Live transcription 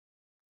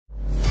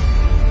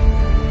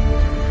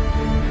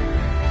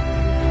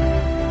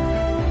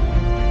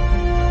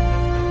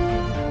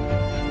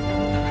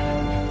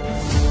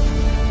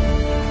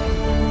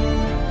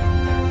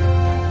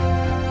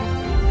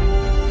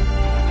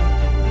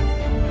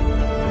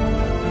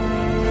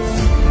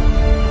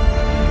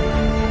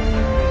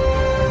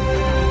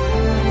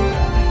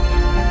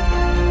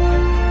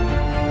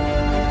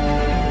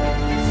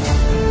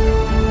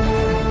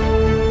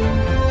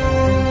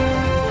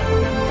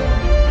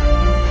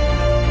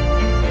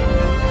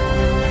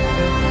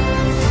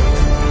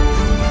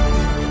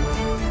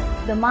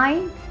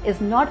mind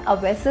is not a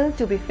vessel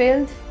to be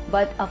filled,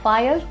 but a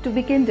fire to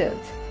be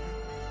kindled.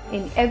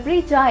 In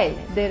every child,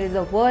 there is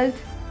a world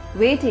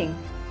waiting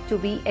to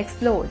be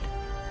explored.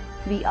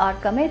 We are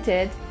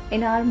committed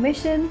in our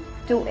mission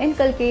to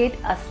inculcate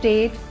a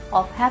state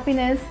of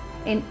happiness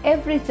in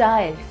every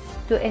child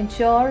to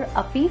ensure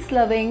a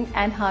peace-loving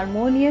and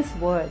harmonious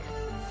world.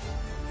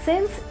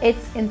 Since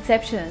its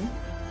inception,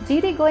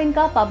 GD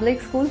Goenka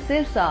Public School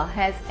Sirsa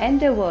has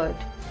endeavored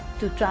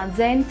to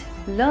transcend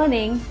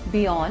learning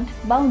beyond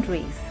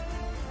boundaries.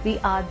 We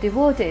are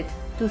devoted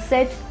to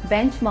set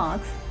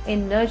benchmarks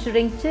in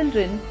nurturing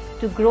children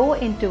to grow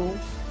into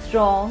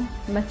strong,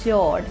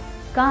 matured,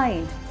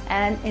 kind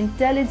and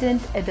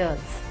intelligent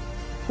adults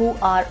who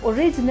are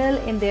original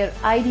in their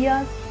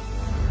ideas,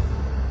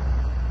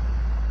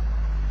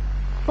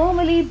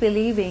 firmly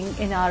believing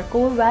in our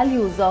core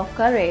values of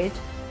courage,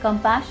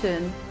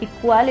 compassion,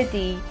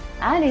 equality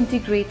and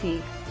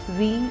integrity.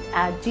 We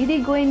at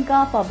GD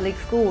Goenka Public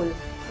School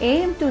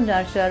aim to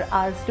nurture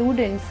our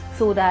students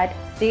so that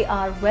they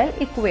are well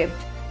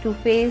equipped to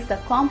face the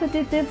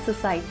competitive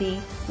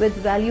society with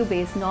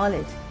value-based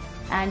knowledge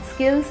and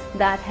skills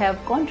that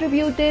have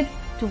contributed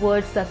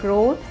towards the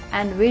growth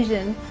and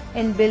vision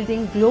in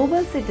building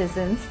global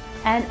citizens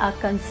and a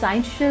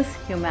conscientious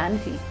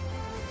humanity.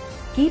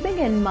 Keeping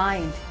in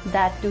mind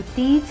that to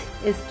teach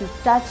is to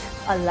touch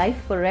a life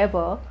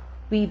forever,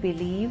 we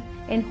believe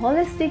in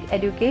holistic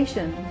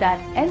education that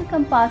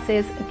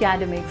encompasses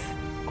academics,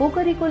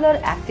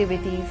 co-curricular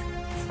activities,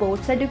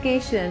 sports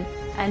education,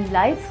 and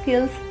life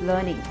skills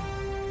learning.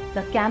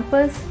 The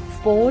campus,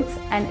 sports,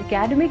 and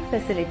academic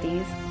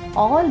facilities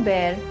all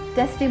bear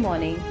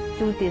testimony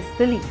to this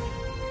belief.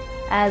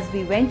 As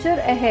we venture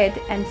ahead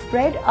and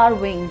spread our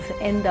wings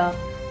in the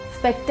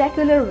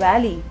spectacular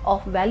valley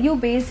of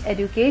value-based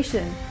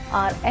education,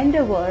 our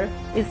endeavor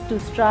is to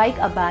strike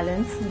a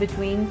balance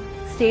between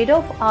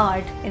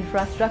state-of-art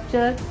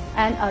infrastructure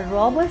and a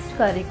robust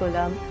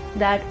curriculum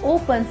that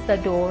opens the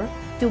door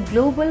to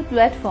global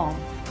platform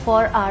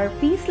for our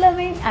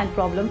peace-loving and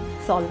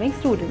problem-solving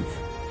students.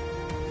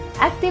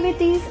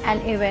 Activities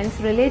and events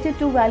related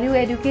to value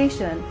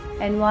education,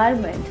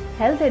 environment,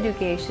 health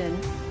education,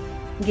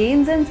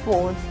 games and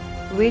sports,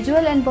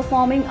 visual and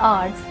performing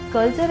arts,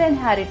 culture and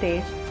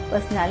heritage,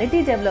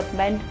 personality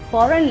development,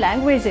 foreign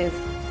languages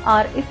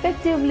are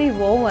effectively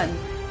woven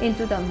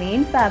into the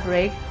main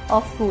fabric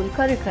of school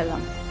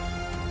curriculum.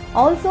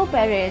 Also,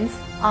 parents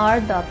are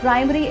the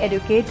primary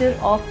educator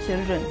of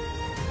children.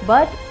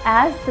 But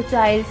as the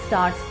child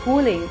starts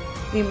schooling,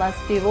 we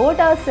must devote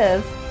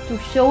ourselves to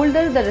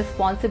shoulder the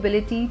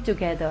responsibility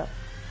together.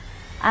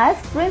 As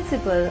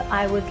principal,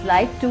 I would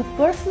like to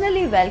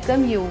personally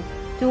welcome you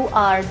to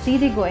our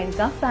GD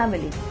Goenka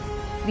family.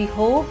 We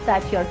hope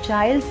that your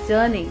child's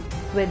journey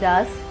with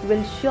us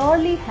will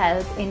surely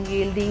help in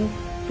yielding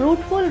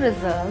fruitful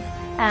results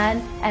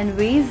and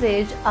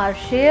envisage our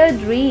shared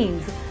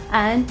dreams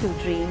and to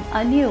dream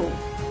anew.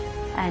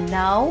 And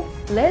now,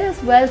 let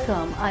us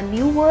welcome a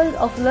new world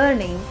of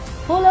learning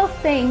full of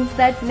things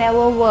that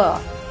never were.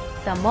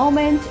 The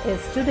moment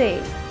is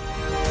today.